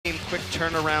quick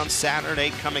turnaround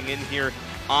Saturday coming in here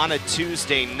on a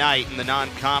Tuesday night in the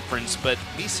non-conference, but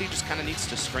BC just kind of needs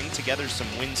to string together some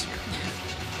wins here.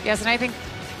 Yes, and I think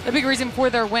the big reason for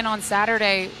their win on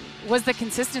Saturday was the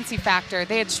consistency factor.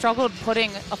 They had struggled putting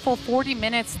a full 40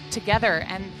 minutes together,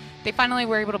 and they finally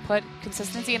were able to put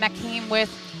consistency, and that came with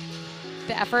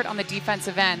the effort on the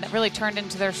defensive end that really turned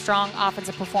into their strong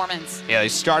offensive performance. Yeah, they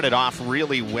started off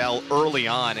really well early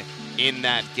on in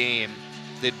that game.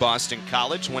 Did Boston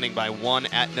College, winning by 1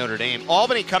 at Notre Dame.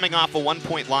 Albany coming off a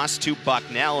 1-point loss to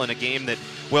Bucknell in a game that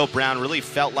Will Brown really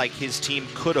felt like his team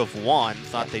could have won.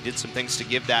 Thought they did some things to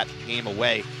give that game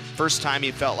away. First time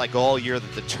he felt like all year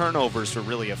that the turnovers were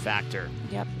really a factor.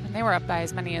 Yep, and they were up by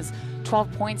as many as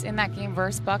 12 points in that game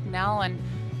versus Bucknell, and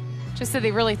just that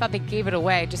they really thought they gave it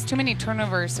away. Just too many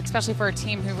turnovers, especially for a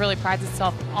team who really prides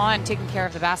itself on taking care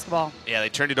of the basketball. Yeah, they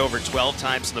turned it over 12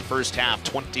 times in the first half,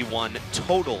 21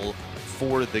 total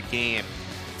for the game.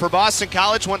 For Boston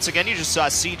College, once again, you just saw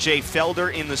C.J.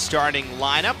 Felder in the starting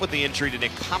lineup with the injury to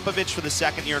Nick Popovich for the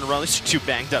second year in a row. These are two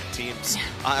banged-up teams,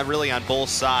 really on both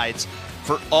sides.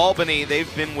 For Albany,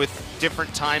 they've been with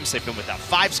different times. They've been without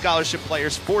 5 scholarship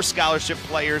players, 4 scholarship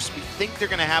players. We think they're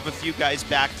going to have a few guys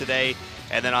back today.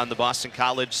 And then on the Boston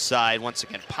College side, once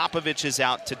again, Popovich is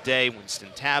out today. Winston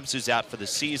Tabbs is out for the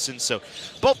season. So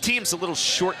both teams a little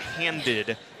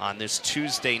short-handed on this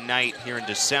Tuesday night here in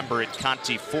December at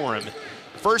Conti Forum.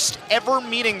 First ever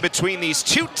meeting between these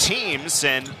two teams,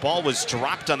 and ball was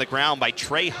dropped on the ground by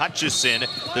Trey Hutchison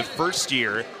the first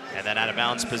year. And then out of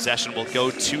bounds possession will go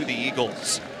to the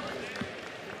Eagles.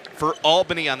 For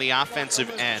Albany on the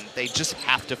offensive end, they just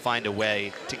have to find a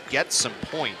way to get some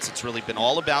points. It's really been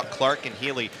all about Clark and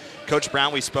Healy. Coach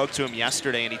Brown, we spoke to him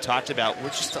yesterday, and he talked about we're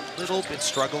just a little bit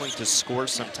struggling to score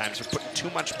sometimes. We're putting too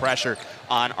much pressure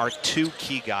on our 2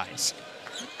 key guys.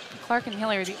 Clark and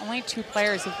Healy are the only 2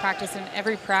 players who've practiced in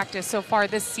every practice so far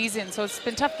this season, so it's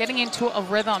been tough getting into a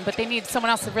rhythm, but they need someone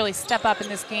else to really step up in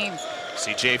this game.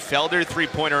 C.J. Felder,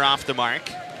 3-pointer off the mark.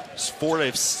 4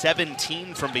 of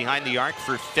 17 from behind the arc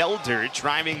for Felder,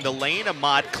 driving the lane.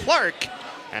 Ahmad Clark,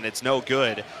 and it's no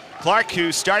good. Clark,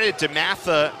 who started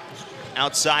DeMatha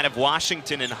outside of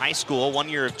Washington in high school, 1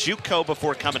 year of JUCO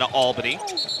before coming to Albany.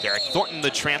 Derek Thornton, the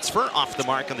transfer, off the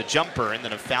mark on the jumper, and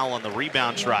then a foul on the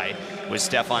rebound try with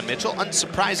Stephon Mitchell.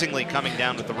 Unsurprisingly, coming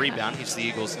down with the rebound. He's the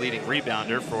Eagles' leading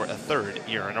rebounder for a 3rd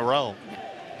year in a row.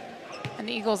 And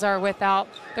the Eagles are without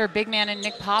their big man in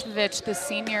Nick Popovich, the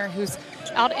senior, who's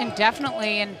out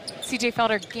indefinitely, and C.J.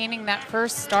 Felder gaining that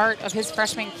first start of his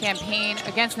freshman campaign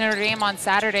against Notre Dame on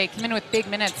Saturday, came in with big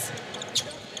minutes.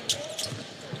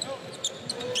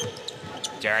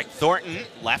 Derek Thornton,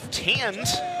 left hand,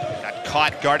 got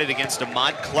caught guarded against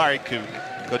Ahmad Clark, who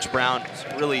Coach Brown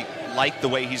really liked the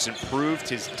way he's improved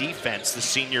his defense, the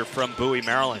senior from Bowie,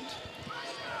 Maryland.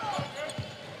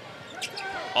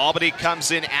 Albany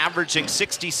comes in averaging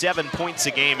 67 points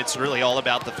a game. It's really all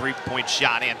about the 3-point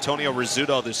shot. Antonio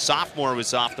Rizzuto, the sophomore,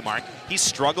 was off the mark. He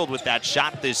struggled with that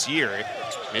shot this year.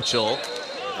 Mitchell,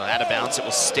 out of bounds. It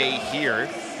will stay here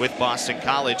with Boston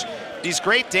College. These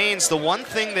Great Danes, the one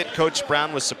thing that Coach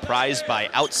Brown was surprised by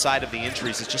outside of the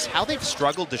injuries is just how they've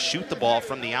struggled to shoot the ball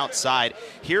from the outside.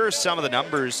 Here are some of the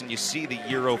numbers, and you see the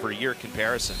year-over-year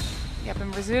comparison. Yep,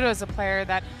 and Rizzuto is a player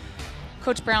that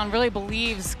Coach Brown really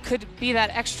believes could be that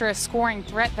extra scoring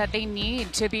threat that they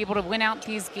need to be able to win out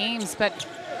these games. But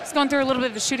he's going through a little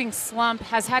bit of a shooting slump,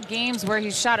 has had games where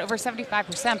he's shot over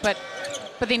 75%, but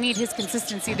they need his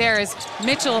consistency there as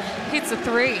Mitchell hits a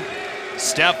 3.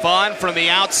 Stephon from the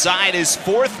outside, his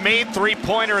 4th made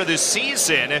 3-pointer of the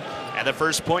season, and the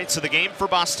first points of the game for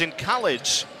Boston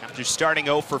College after starting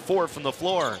 0 for 4 from the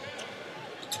floor.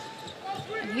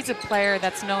 And he's a player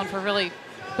that's known for really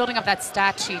building up that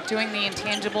stat sheet, doing the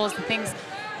intangibles, the things,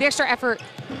 the extra effort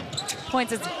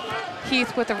points as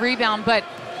Heath with the rebound, but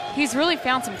he's really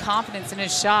found some confidence in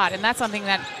his shot, and that's something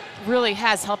that really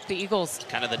has helped the Eagles.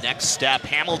 Kind of the next step.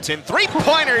 Hamilton,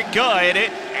 3-pointer, good,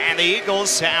 and the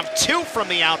Eagles have 2 from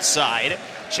the outside.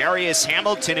 Jarius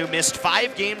Hamilton, who missed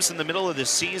 5 games in the middle of the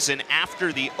season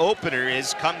after the opener,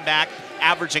 has come back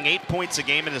averaging 8 points a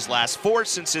game in his last 4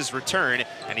 since his return,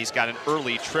 and he's got an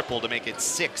early triple to make it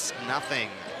 6-0.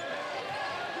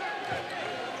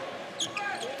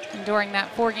 And during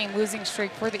that 4-game losing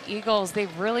streak for the Eagles, they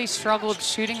really struggled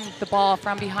shooting the ball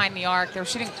from behind the arc. They were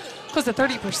shooting close to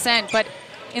 30%, but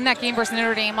in that game versus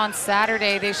Notre Dame on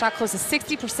Saturday, they shot close to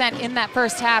 60% in that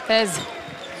first half as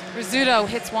Rizzuto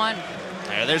hits 1.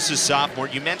 Yeah, there's the sophomore.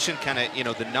 You mentioned kind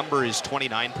of, the number is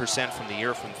 29% from the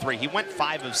year from 3. He went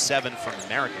 5 of 7 from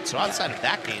American. So outside of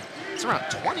that game, it's around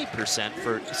 20%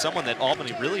 for someone that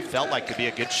Albany really felt like could be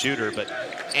a good shooter. But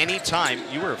anytime,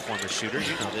 you were a former shooter,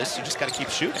 you know this, you just got to keep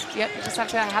shooting. Yep, you just have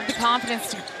to have the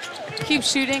confidence to keep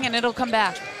shooting and it'll come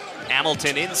back.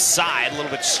 Hamilton inside, a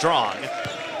little bit strong.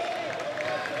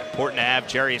 Important to have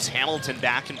Jarius Hamilton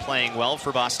back and playing well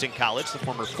for Boston College, the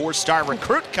former 4-star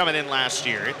recruit coming in last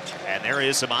year. And there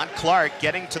is Amon Clark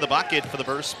getting to the bucket for the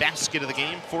first basket of the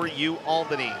game for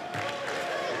Albany.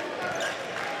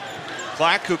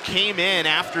 Clark, who came in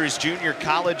after his junior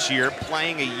college year,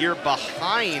 playing a year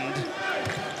behind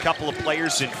a couple of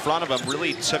players in front of him,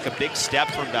 really took a big step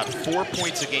from about 4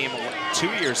 points a game 2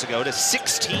 years ago to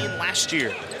 16 last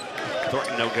year.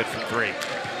 Thornton no good from 3.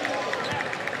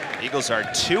 Eagles are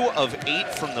 2 of 8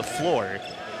 from the floor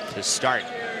to start.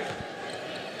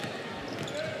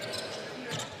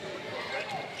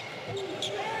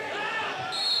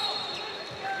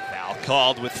 Foul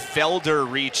called with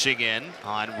Felder reaching in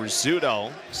on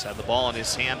Rizzuto. He's had the ball in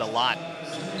his hand a lot.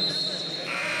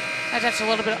 I touched a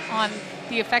little bit on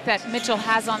the effect that Mitchell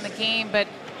has on the game, but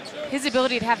his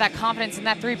ability to have that confidence in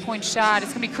that three-point shot is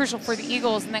going to be crucial for the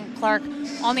Eagles. And then Clark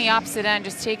on the opposite end,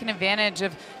 just taking advantage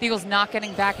of the Eagles not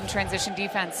getting back in transition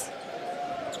defense.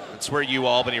 That's where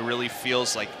Albany really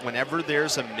feels like whenever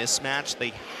there's a mismatch,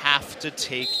 they have to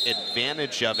take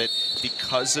advantage of it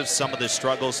because of some of the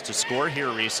struggles to score here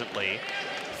recently.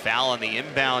 Foul on the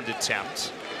inbound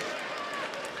attempt.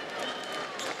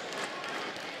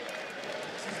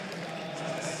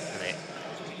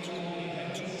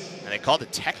 They called a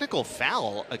technical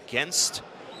foul against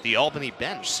the Albany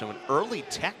bench. So an early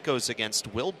tech goes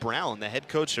against Will Brown, the head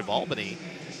coach of Albany,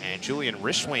 and Julian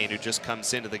Rishwain, who just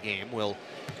comes into the game, will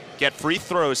get free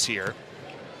throws here.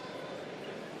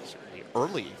 Certainly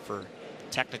early for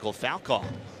technical foul call.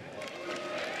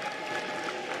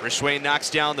 Rishwain knocks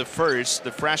down the first,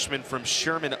 the freshman from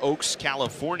Sherman Oaks,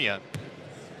 California.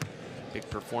 Big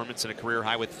performance and a career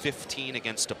high with 15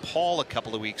 against DePaul a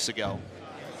couple of weeks ago.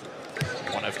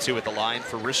 1 of 2 at the line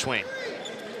for Rishwain.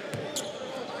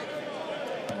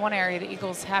 One area the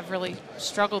Eagles have really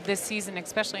struggled this season,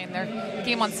 especially in their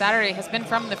game on Saturday, has been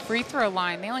from the free throw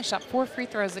line. They only shot 4 free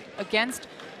throws against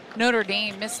Notre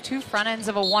Dame, missed 2 front ends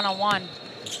of a one-on-one.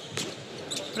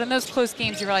 But in those close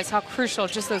games, you realize how crucial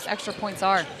just those extra points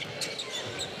are.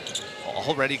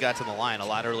 Already got to the line a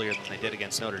lot earlier than they did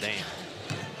against Notre Dame.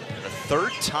 For the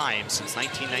 3rd time since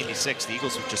 1996, the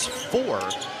Eagles have just 4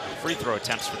 free throw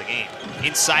attempts for the game.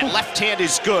 Inside left hand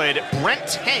is good.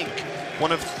 Brent Hank,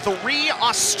 one of 3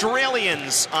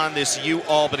 Australians on this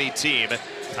Albany team,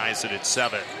 ties it at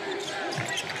 7.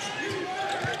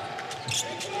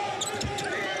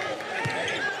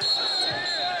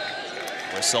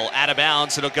 Whistle out of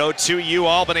bounds. It'll go to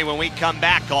Albany when we come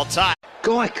back. All time.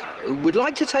 Geico would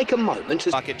like to take a moment to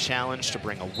bucket challenge to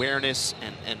bring awareness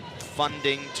and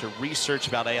funding to research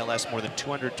about ALS, more than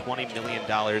 $220 million.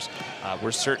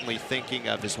 We're certainly thinking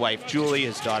of his wife, Julie,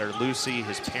 his daughter, Lucy,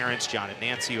 his parents, John and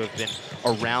Nancy, who have been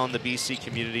around the BC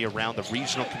community, around the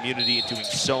regional community, doing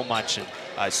so much,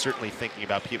 and certainly thinking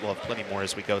about people of plenty more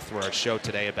as we go through our show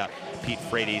today about Pete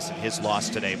Frates and his loss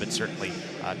today, but certainly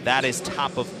that is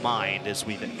top of mind as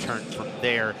we then turn from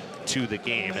there to the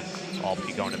game, and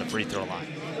Albany going to the free throw line.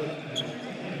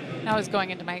 I was going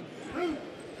into my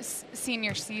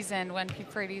senior season when Pete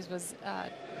Frates was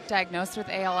diagnosed with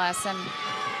ALS, and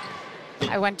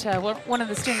I went to one of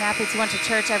the student athletes who went to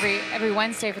church every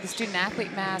Wednesday for the student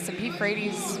athlete mass, and Pete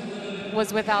Frates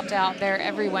was without doubt there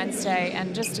every Wednesday,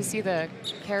 and just to see the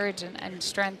courage and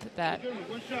strength that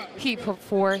he put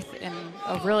forth in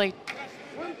a really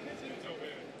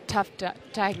tough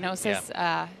diagnosis.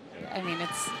 Yeah. I mean,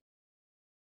 it's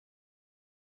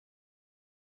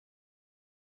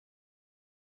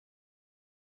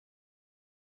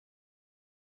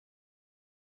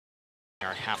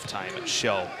our halftime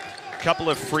show. A couple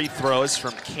of free throws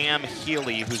from Cam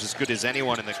Healy, who's as good as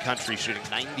anyone in the country, shooting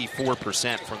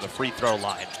 94% from the free throw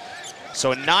line.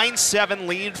 So a 9-7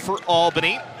 lead for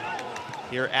Albany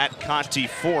here at Conti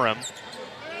Forum.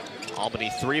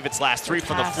 Albany 3 of its last 3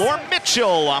 from the floor.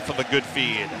 Mitchell off of a good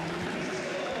feed.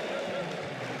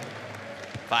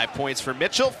 5 points for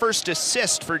Mitchell. First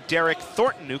assist for Derek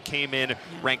Thornton, who came in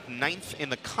ranked 9th in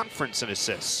the conference in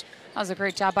assists. That was a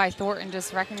great job by Thornton,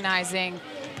 just recognizing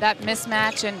that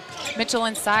mismatch, and Mitchell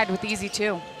inside with easy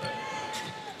 2.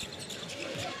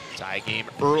 Tie game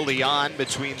early on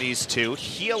between these two.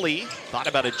 Healy thought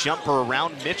about a jumper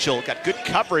around Mitchell, got good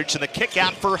coverage, and the kick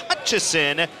out for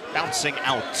Hutchison, bouncing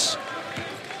out.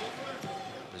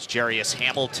 As Jarius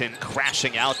Hamilton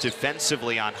crashing out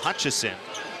defensively on Hutchison.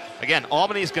 Again,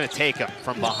 Albany's going to take him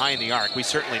from behind the arc. We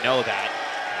certainly know that.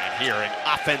 Here, an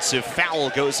offensive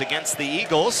foul goes against the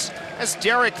Eagles as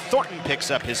Derek Thornton picks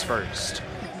up his first.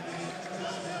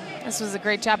 This was a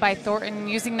great job by Thornton,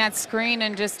 using that screen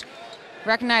and just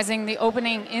recognizing the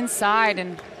opening inside.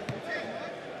 And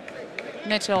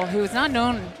Mitchell, who is not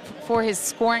known for his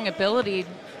scoring ability,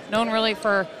 known really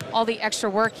for all the extra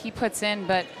work he puts in,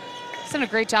 but he's done a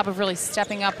great job of really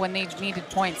stepping up when they've needed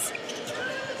points.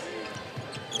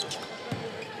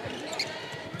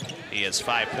 He has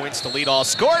 5 points to lead all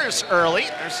scorers early.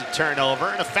 There's a turnover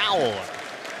and a foul.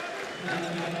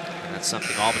 That's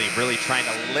something Albany really trying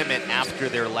to limit after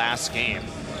their last game.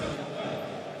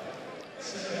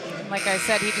 Like I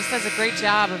said, he just does a great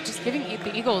job of just giving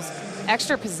the Eagles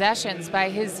extra possessions by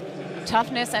his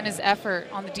toughness and his effort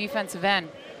on the defensive end.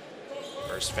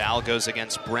 First foul goes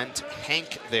against Brent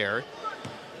Hank there.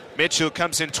 Mitchell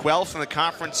comes in 12th in the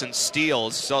conference in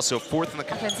steals. He's also 4th in the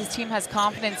conference. His team has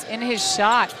confidence in his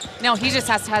shot. Now he just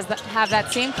has to have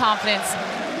that same confidence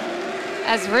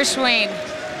as Rishwain.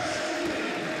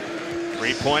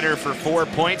 Three-pointer for 4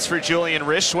 points for Julian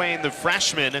Rishwain, the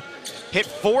freshman. Hit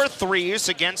 4 threes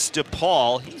against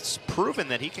DePaul. He's proven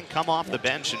that he can come off the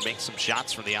bench and make some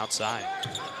shots from the outside.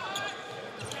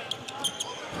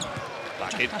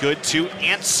 Bucket good to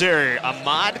answer.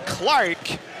 Ahmad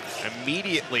Clark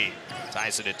immediately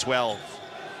ties it at 12.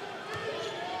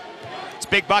 It's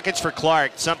big buckets for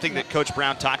Clark, something that Coach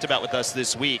Brown talked about with us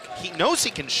this week. He knows he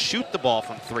can shoot the ball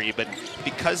from 3, but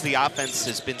because the offense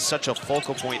has been such a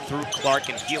focal point through Clark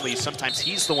and Healy, sometimes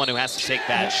he's the one who has to take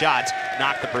bad shots,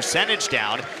 knock the percentage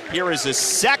down. Here is a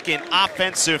second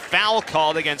offensive foul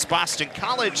called against Boston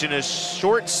College in a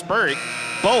short spurt,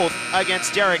 both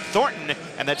against Derek Thornton,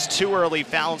 and that's 2 early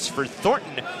fouls for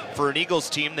Thornton for an Eagles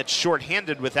team that's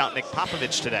shorthanded without Nick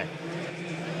Popovich today.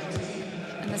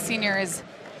 And the senior is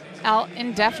out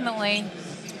indefinitely,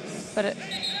 but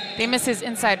they miss his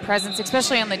inside presence,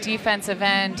 especially on the defensive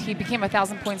end. He became a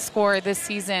 1,000-point scorer this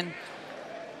season,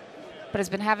 but has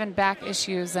been having back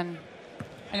issues, and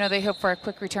I know they hope for a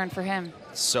quick return for him.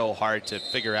 It's so hard to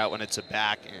figure out when it's a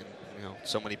back, and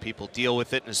so many people deal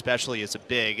with it, and especially as a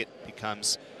big, it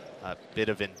becomes a bit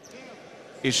of an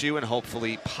issue, and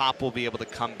hopefully Pop will be able to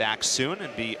come back soon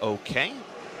and be okay.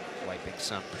 Wiping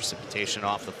some precipitation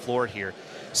off the floor here.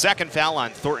 Second foul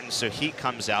on Thornton, so he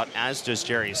comes out, as does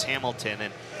Jarius Hamilton,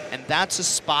 and that's a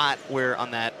spot where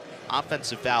on that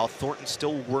offensive foul, Thornton's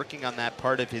still working on that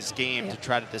part of his game to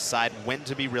try to decide when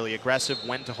to be really aggressive,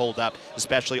 when to hold up,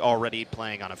 especially already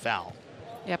playing on a foul.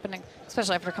 Yep, and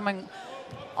especially after coming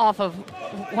off of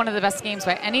one of the best games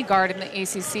by any guard in the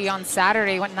ACC on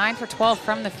Saturday. Went 9 for 12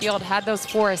 from the field, had those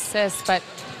 4 assists, but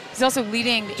he's also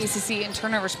leading the ACC in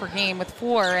turnovers per game with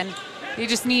 4, and they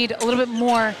just need a little bit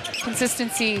more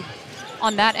consistency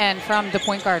on that end from the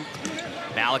point guard.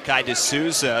 Malachi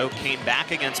D'Souza came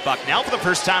back against Bucknell for the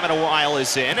first time in a while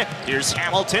is in. Here's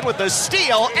Hamilton with the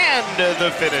steal and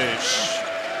the finish.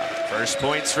 First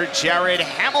points for Jared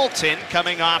Hamilton,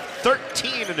 coming off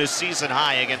 13 in a season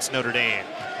high against Notre Dame.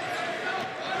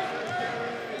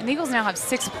 And the Eagles now have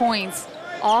 6 points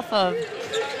off of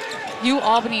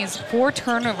UAlbany's 4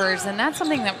 turnovers, and that's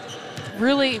something that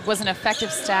really was an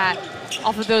effective stat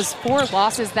off of those 4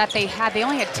 losses that they had. They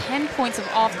only had 10 points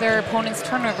off their opponent's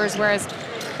turnovers, whereas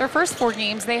their first 4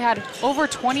 games, they had over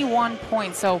 21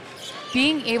 points. So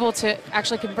being able to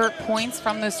actually convert points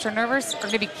from those turnovers are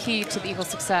going to be key to the Eagles'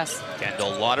 success.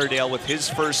 Kendall Lauderdale with his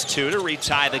first 2 to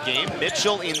retie the game.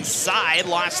 Mitchell inside,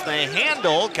 lost the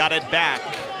handle, got it back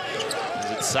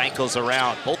as it cycles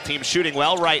around. Both teams shooting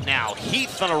well right now.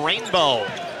 Heath on a rainbow,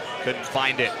 couldn't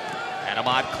find it. And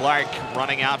Ahmad Clark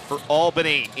running out for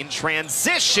Albany in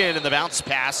transition, and the bounce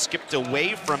pass skipped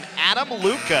away from Adam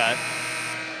Luca.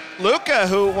 Luca,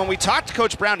 who, when we talked to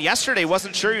Coach Brown yesterday,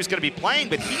 wasn't sure he was going to be playing,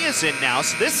 but he is in now,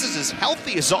 so this is as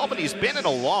healthy as Albany's been in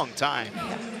a long time.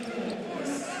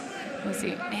 Let's see,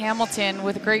 Hamilton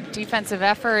with a great defensive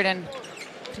effort and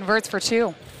converts for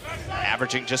 2.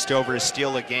 Averaging just over a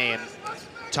steal a game.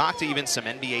 Talked to even some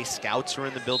NBA scouts who are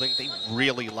in the building. They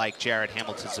really like Jared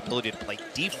Hamilton's ability to play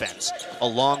defense,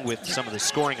 along with some of the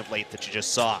scoring of late that you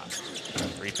just saw.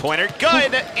 Three-pointer,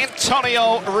 good!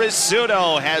 Antonio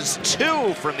Rizzuto has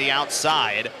 2 from the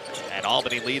outside, and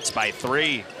Albany leads by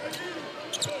 3.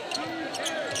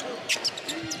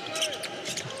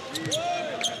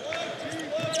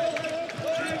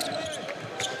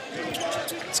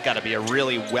 It's got to be a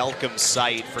really welcome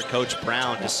sight for Coach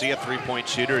Brown to see a 3-point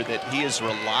shooter that he is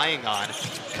relying on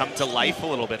come to life a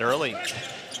little bit early.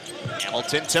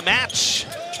 Hamilton to match.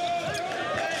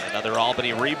 Another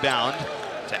Albany rebound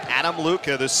to Adam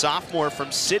Luca, the sophomore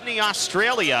from Sydney,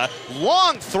 Australia.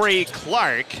 Long 3,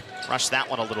 Clark. Rushed that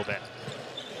one a little bit.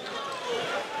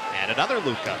 And another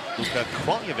Luca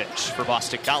Kraljevic for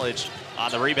Boston College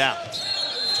on the rebound.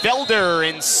 Felder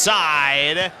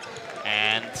inside.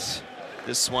 And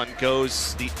this one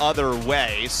goes the other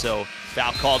way, so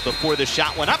foul called before the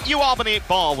shot went up. UAlbany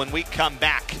ball when we come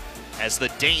back as the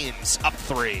Danes up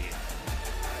 3.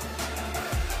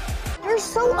 You're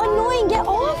so annoying. Get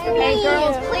off me. Hey,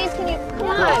 girls, please, can you come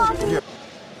on?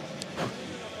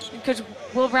 Coach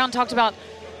Will Brown talked about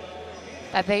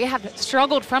that they have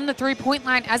struggled from the three-point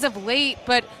line as of late,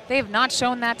 but they have not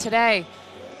shown that today.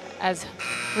 As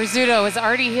Rizzuto has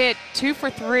already hit 2 for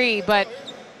 3, but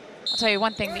I'll tell you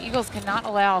one thing, the Eagles cannot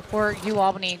allow for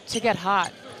UAlbany to get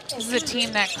hot. This is a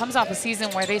team that comes off a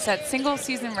season where they set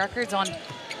single-season records on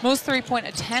most three-point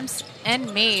attempts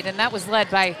and made, and that was led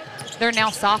by their now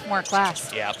sophomore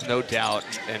class. Yeah, no doubt.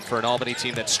 And for an Albany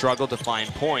team that struggled to find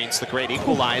points, the great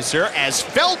equalizer as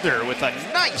Felder with a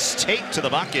nice take to the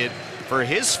bucket for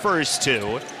his first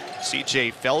 2.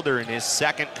 CJ Felder in his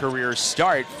second career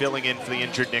start, filling in for the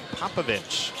injured Nick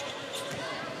Popovich.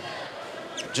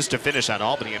 Just to finish on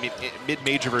Albany, I mean,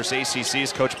 mid-major versus ACC,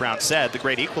 as Coach Brown said, the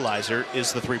great equalizer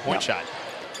is the three-point shot.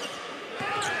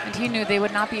 And he knew they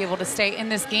would not be able to stay in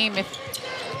this game if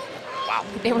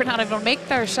they were not able to make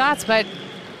their shots, but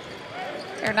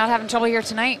they're not having trouble here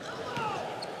tonight.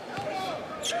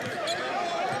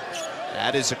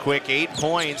 That is a quick 8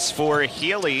 points for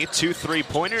Healy. 2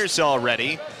 3-pointers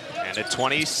already. And a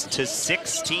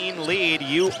 20-16 lead.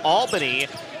 UAlbany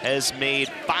has made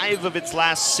 5 of its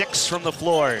last 6 from the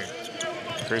floor.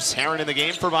 Chris Herron in the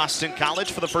game for Boston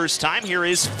College for the first time. Here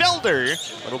is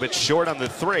Felder, a little bit short on the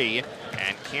 3.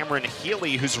 And Cameron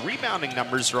Healy, whose rebounding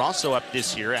numbers are also up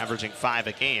this year, averaging 5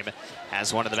 a game,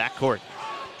 has one in the backcourt.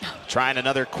 Trying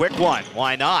another quick one.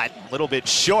 Why not? A little bit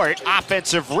short.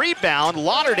 Offensive rebound.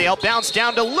 Lauderdale bounced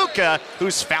down to Luca,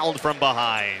 who's fouled from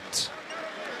behind.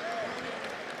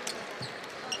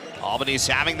 Albany's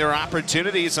having their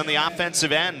opportunities on the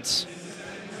offensive end.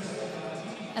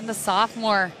 And the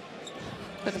sophomore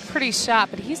with a pretty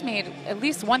shot, but he's made at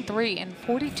least 1 3 in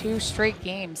 42 straight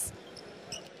games.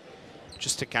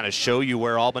 Just to kind of show you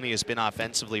where Albany has been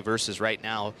offensively versus right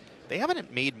now, they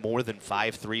haven't made more than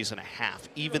 5 threes and a half,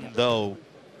 even though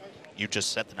you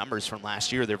just set the numbers from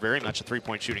last year. They're very much a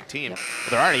three-point shooting team.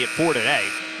 But they're already at 4 today,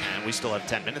 and we still have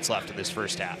 10 minutes left in this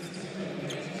first half.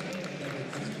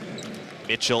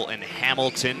 Mitchell and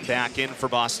Hamilton back in for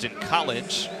Boston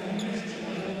College.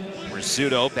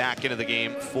 Rizzuto back into the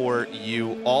game for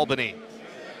UAlbany.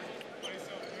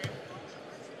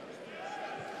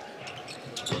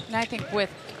 And I think with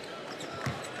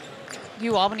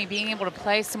UAlbany being able to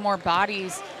play some more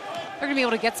bodies, they're going to be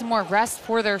able to get some more rest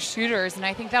for their shooters, and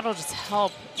I think that'll just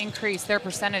help increase their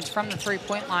percentage from the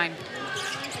three-point line.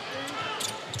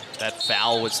 That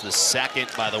foul was the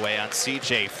second, by the way, on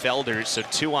CJ Felder. So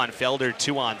 2 on Felder,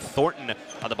 2 on Thornton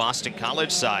on the Boston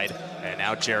College side. And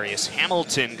now Jarius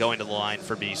Hamilton going to the line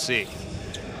for BC.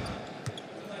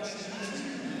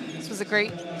 This was a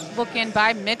great look in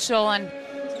by Mitchell, and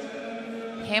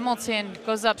Hamilton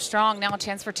goes up strong. Now a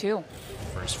chance for 2.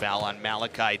 First foul on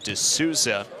Malachi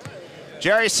D'Souza.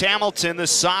 Jarius Hamilton, the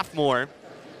sophomore,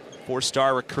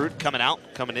 4-star recruit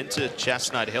coming into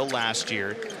Chestnut Hill last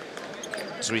year.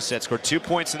 As we said, scored 2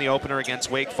 points in the opener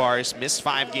against Wake Forest, missed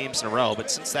 5 games in a row,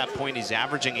 but since that point he's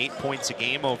averaging 8 points a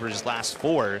game over his last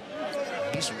 4.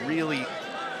 He's really,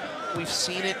 we've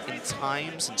seen it in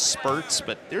times and spurts,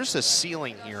 but there's a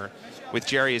ceiling here with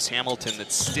Jarius Hamilton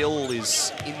that still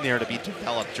is in there to be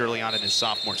developed early on in his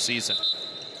sophomore season.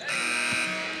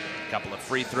 A couple of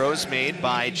free throws made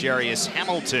by Jarius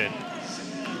Hamilton.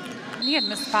 And he had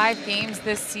missed 5 games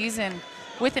this season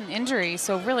with an injury,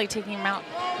 so really taking him out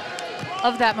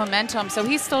of that momentum. So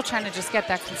he's still trying to just get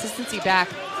that consistency back.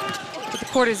 With the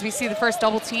court as we see the first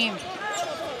double team.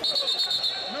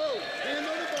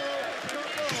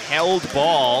 Held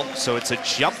ball, so it's a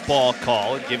jump ball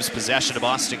call. It gives possession to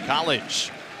Boston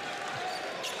College.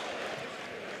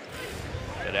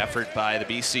 Good effort by the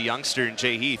BC youngster,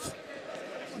 Jay Heath.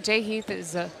 Jay Heath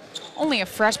is only a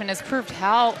freshman, has proved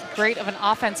how great of an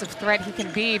offensive threat he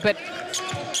can be, but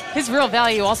his real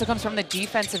value also comes from the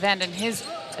defensive end and his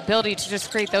ability to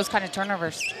just create those kind of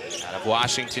turnovers. Out of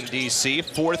Washington, D.C.,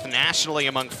 4th nationally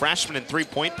among freshmen in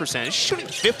three-point percentage, shooting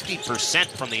 50%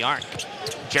 from the arc.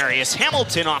 Jarius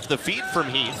Hamilton off the feed from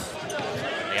Heath.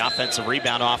 The offensive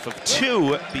rebound off of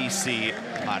 2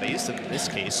 BC bodies, and in this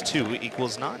case, 2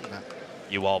 equals none.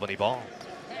 UAlbany ball.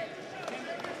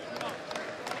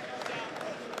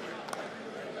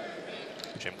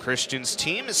 Jim Christian's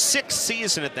team is 6th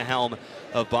season at the helm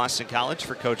of Boston College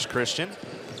for Coach Christian.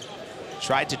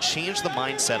 Tried to change the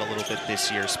mindset a little bit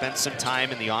this year. Spent some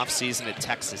time in the offseason at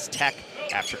Texas Tech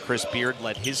after Chris Beard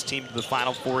led his team to the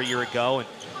Final Four a year ago, and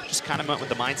just kind of went with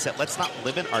the mindset, let's not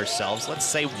limit ourselves. Let's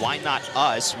say, why not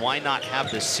us? Why not have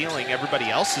the ceiling? Everybody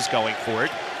else is going for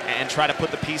it, and try to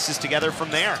put the pieces together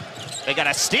from there. They got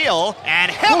a steal, and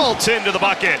Hamilton to the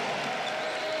bucket.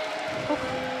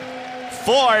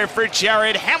 4 for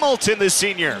Jared Hamilton, the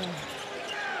senior.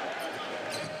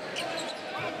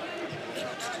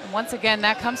 Once again,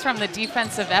 that comes from the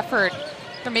defensive effort.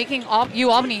 They're making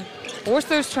Albany force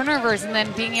those turnovers and then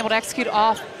being able to execute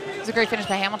off. It was a great finish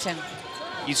by Hamilton.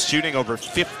 He's shooting over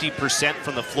 50%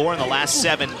 from the floor in the last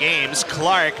 7 games.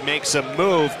 Clark makes a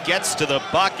move, gets to the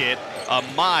bucket.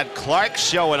 Ahmad Clark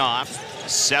showing off.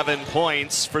 7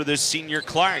 points for the senior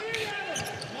Clark.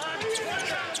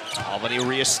 Albany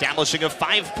reestablishing a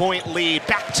 5-point lead.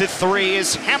 Back to 3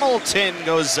 as Hamilton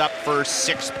goes up for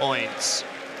 6 points.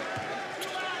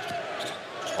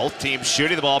 Both teams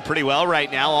shooting the ball pretty well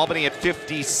right now. Albany at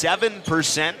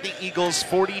 57%, the Eagles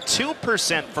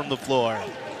 42% from the floor.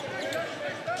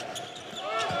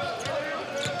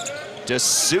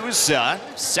 D'Souza,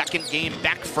 second game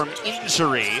back from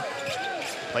injury.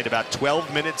 Played about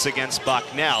 12 minutes against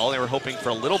Bucknell. They were hoping for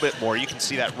a little bit more. You can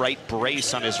see that right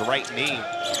brace on his right knee.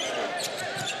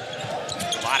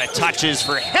 A lot of touches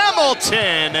for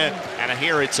Hamilton. And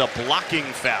here it's a blocking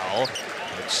foul,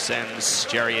 which sends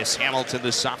Jarius Hamilton,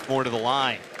 the sophomore, to the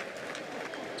line.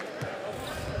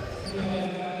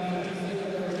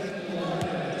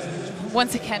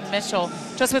 Once again, Mitchell,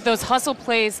 just with those hustle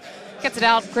plays, gets it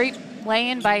out. Great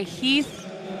lay-in by Heath,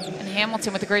 and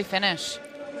Hamilton with a great finish.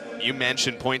 You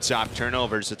mentioned points off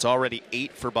turnovers. It's already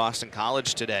 8 for Boston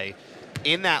College today.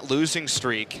 In that losing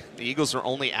streak, the Eagles are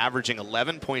only averaging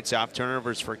 11 points off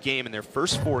turnovers per game. In their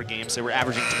first 4 games, they were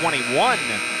averaging 21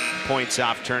 points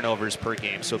off turnovers per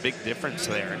game, so a big difference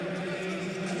there.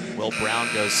 Will Brown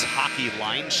does hockey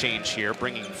line change here,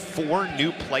 bringing 4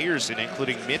 new players in,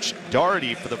 including Mitch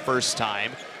Doherty for the first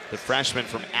time, the freshman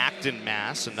from Acton,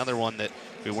 Mass, another one that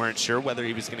we weren't sure whether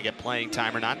he was going to get playing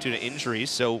time or not due to injury.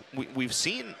 So we've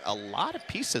seen a lot of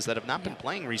pieces that have not been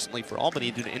playing recently for Albany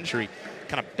due to injury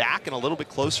kind of back and a little bit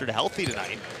closer to healthy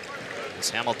tonight, as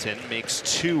Hamilton makes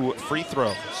 2 free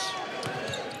throws.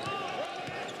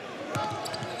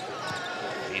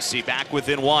 AC back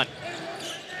within 1.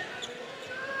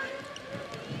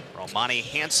 Romani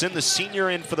Hansen, the senior,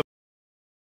 in for the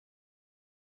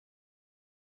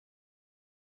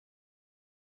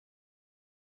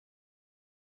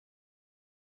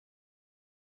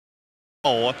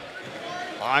long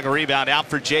rebound out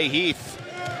for Jay Heath.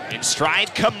 In stride,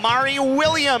 Kamari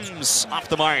Williams off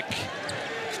the mark.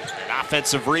 An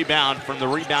offensive rebound from the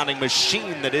rebounding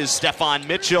machine that is Stephon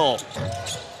Mitchell.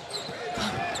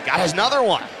 Got another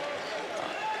one.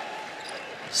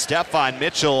 Stephon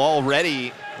Mitchell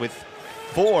already with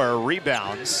 4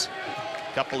 rebounds.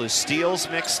 A couple of steals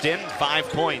mixed in, 5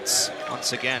 points.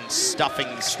 Once again, stuffing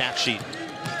the stat sheet.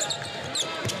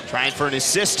 Trying for an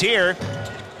assist here.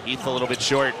 Heath a little bit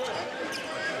short.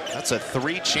 That's a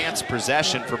 3-chance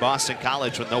possession for Boston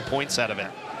College with no points out of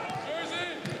it.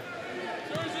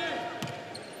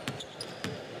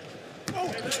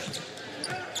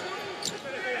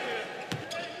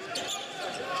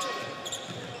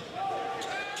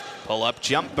 Pull-up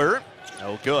jumper,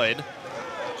 no good.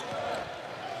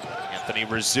 Anthony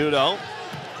Rizzuto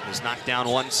has knocked down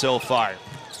 1 so far.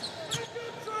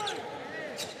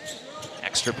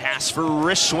 Extra pass for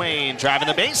Rishwain, driving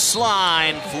the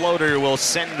baseline. Floater will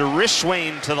send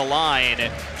Rishwain to the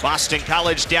line. Boston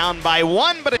College down by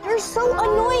 1, but You're so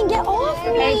annoying. Get off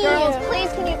me. Hey, girls, please,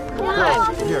 can you come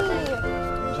on? Here,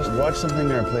 just watch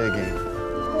something or play a game.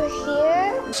 We're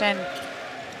here. And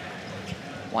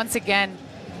once again,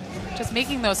 just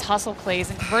making those hustle plays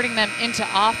and converting them into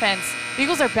offense. The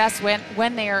Eagles are best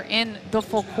when they are in the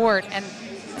full court, and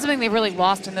that's something they really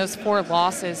lost in those 4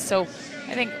 losses. So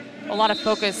I think a lot of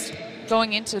focus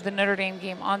going into the Notre Dame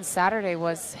game on Saturday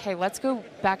was, hey, let's go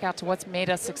back out to what's made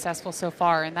us successful so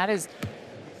far, and that is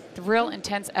the real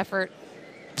intense effort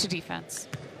to defense.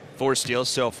 4 steals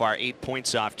so far, 8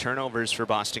 points off turnovers for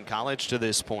Boston College to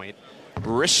this point.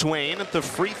 Rishwain at the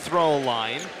free throw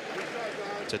line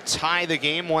to tie the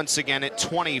game once again at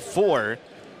 24.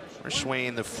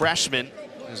 Rishwain, the freshman,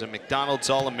 is a McDonald's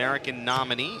All-American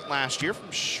nominee last year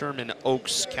from Sherman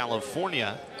Oaks,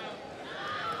 California.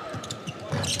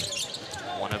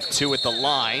 1 of 2 at the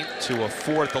line, 2 of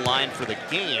 4 at the line for the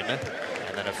game.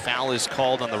 And then a foul is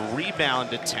called on the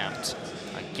rebound attempt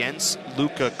against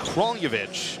Luka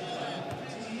Kroljevic.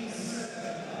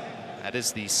 That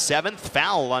is the 7th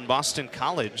foul on Boston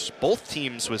College. Both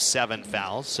teams with 7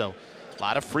 fouls, so a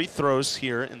lot of free throws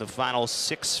here in the final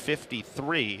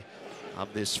 6:53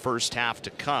 of this first half to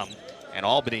come. And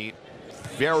Albany,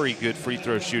 very good free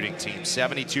throw shooting team,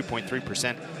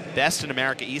 72.3%. best in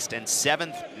America East and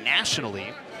 7th nationally.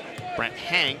 Brent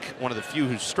Hank, one of the few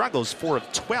who struggles, 4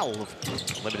 of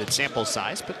 12. Limited sample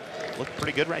size, but looked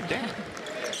pretty good right there.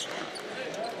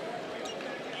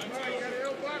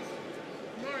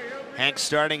 Hank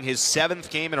starting his 7th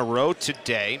game in a row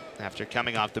today after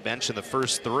coming off the bench in the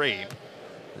first 3.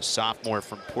 The sophomore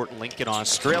from Port Lincoln,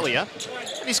 Australia.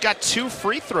 And he's got 2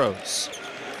 free throws.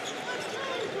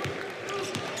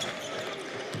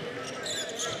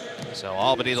 So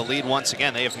Albany the lead once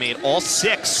again. They have made all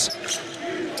 6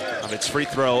 of its free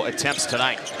throw attempts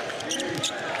tonight.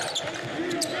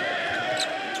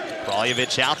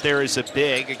 Kraljevic out there is a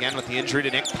big, again with the injury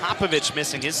to Nick Popovich,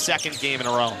 missing his 2nd game in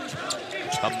a row.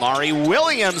 Amari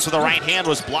Williams with a right hand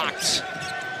was blocked.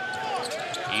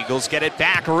 Eagles get it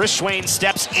back. Rishwain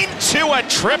steps into a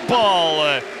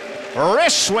triple.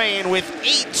 Rishwain with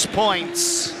 8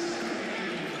 points.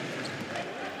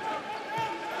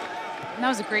 And that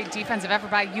was a great defensive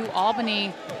effort by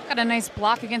Albany. Got a nice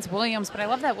block against Williams, but I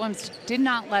love that Williams did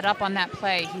not let up on that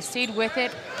play. He stayed with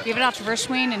it, gave it out to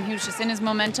Rishwain, and he was just in his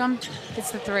momentum.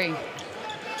 Hits the 3.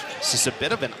 This is a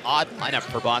bit of an odd lineup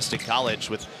for Boston College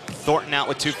with Thornton out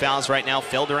with 2 fouls right now,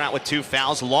 Felder out with 2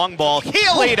 fouls, long ball,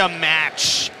 Healy to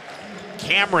match.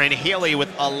 Cameron Healy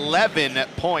with 11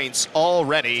 points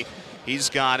already. He's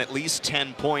got at least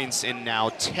 10 points in now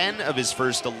 10 of his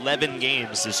first 11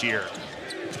 games this year.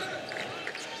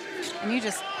 And you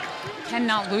just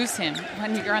cannot lose him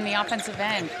when you're on the offensive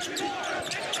end.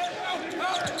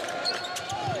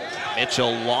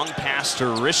 Mitchell long pass to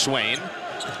Rishwain.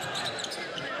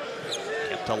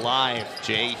 Kept alive.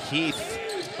 Jay Heath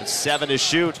with 7 to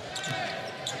shoot.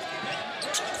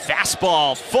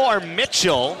 Fastball for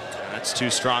Mitchell. That's too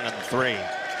strong on the 3.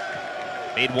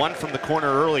 Made 1 from the corner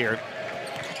earlier.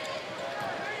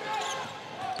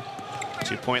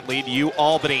 2-point lead,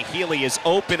 Albany. Healy is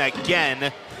open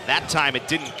again. That time it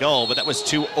didn't go, but that was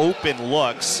 2 open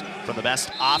looks from the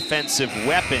best offensive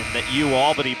weapon that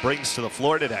Albany brings to the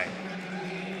floor today.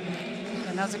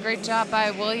 And that was a great job by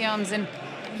Williams and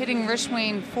hitting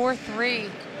Rishwain 4-3.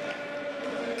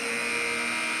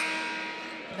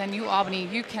 Then Albany,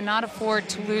 you cannot afford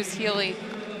to lose Healy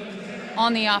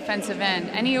on the offensive end.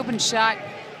 Any open shot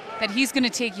that he's going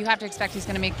to take, you have to expect he's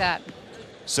going to make that.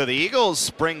 So the Eagles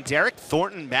bring Derek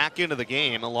Thornton back into the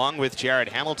game along with Jared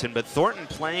Hamilton, but Thornton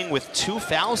playing with 2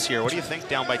 fouls here. What do you think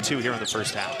down by 2 here in the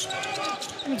first half?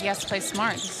 I think he has to play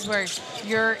smart. This is where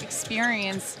your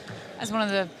experience as one of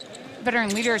the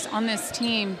veteran leaders on this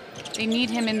team, they need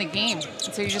him in the game.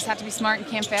 And so you just have to be smart and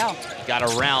can't fail. Got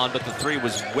around, but the 3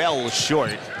 was well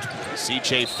short.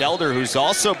 CJ Felder, who's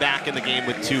also back in the game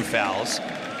with 2 fouls.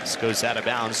 This goes out of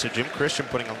bounds. So Jim Christian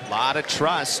putting a lot of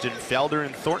trust in Felder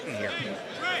and Thornton here.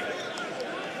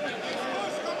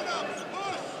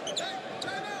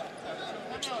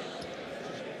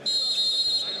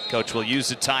 Coach will use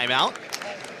a timeout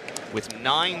with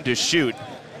 9 to shoot.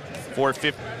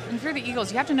 4:50. And for the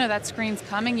Eagles, you have to know that screen's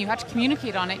coming. You have to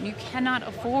communicate on it, and you cannot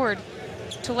afford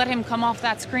to let him come off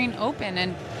that screen open.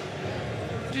 And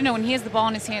you know, when he has the ball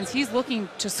in his hands, he's looking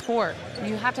to score.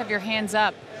 You have to have your hands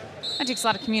up. That takes a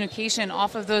lot of communication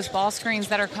off of those ball screens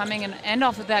that are coming and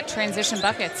off of that transition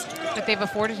buckets that they've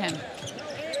afforded him.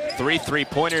 3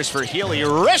 3-pointers for Healy.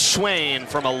 Rishwain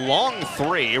from a long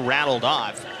 3 rattled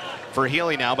off. For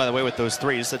Healy now, by the way, with those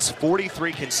 3s, that's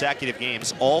 43 consecutive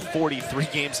games, all 43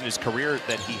 games in his career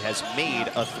that he has made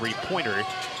a 3-pointer.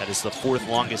 That is the 4th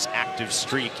longest active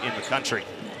streak in the country.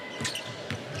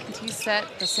 And he set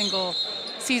the single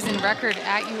season record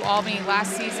at Albany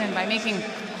last season by making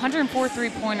 104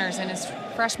 3-pointers in his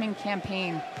freshman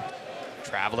campaign.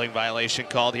 Traveling violation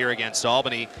called here against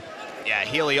Albany. Yeah,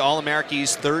 Healy, All-America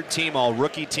East, 3rd team,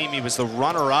 All-Rookie team. He was the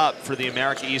runner-up for the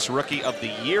America East Rookie of the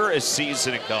Year a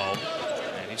season ago.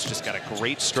 And he's just got a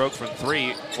great stroke from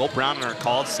 3. Will Brown in our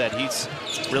call said he's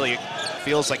really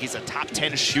feels like he's a top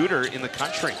 10 shooter in the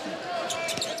country.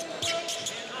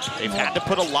 They've had to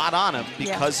put a lot on him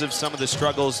because of some of the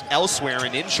struggles elsewhere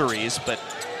and injuries, but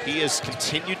he has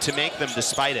continued to make them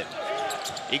despite it.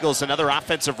 Eagles another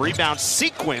offensive rebound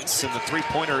sequence, and the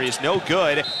 3-pointer is no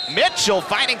good. Mitchell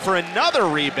fighting for another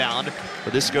rebound,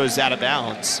 but this goes out of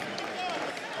bounds.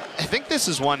 I think this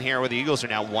is one here where the Eagles are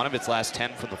now 1 of its last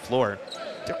 10 from the floor.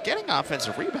 They're getting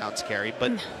offensive rebounds, Carrie,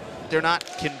 but they're not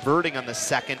converting on the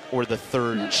 2nd or the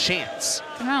 3rd chance.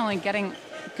 They're not only getting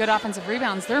good offensive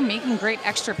rebounds, they're making great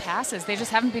extra passes. They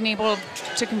just haven't been able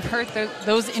to convert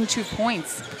those into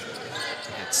points.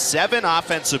 7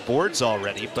 offensive boards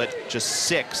already, but just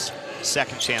 6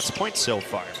 second chance points so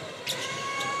far.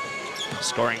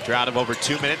 Scoring drought of over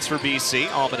 2 minutes for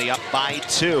BC. Albany up by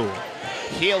 2.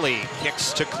 Healy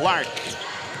kicks to Clark.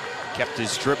 kept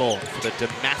his dribble for the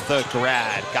DeMatha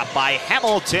grad. Got by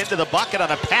Hamilton to the bucket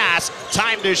on a pass.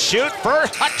 Time to shoot for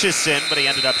Hutchison, but he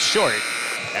ended up short.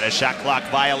 And a shot clock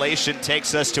violation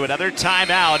takes us to another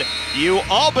timeout.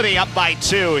 Albany up by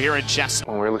 2 here in Chestnut.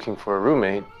 When we're looking for a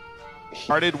roommate,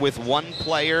 Started with one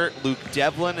player, Luke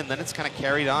Devlin, and then it's kind of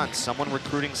carried on. Someone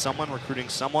recruiting someone.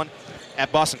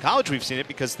 At Boston College, we've seen it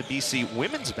because the BC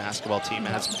women's basketball team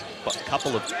has a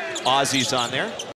couple of Aussies on there.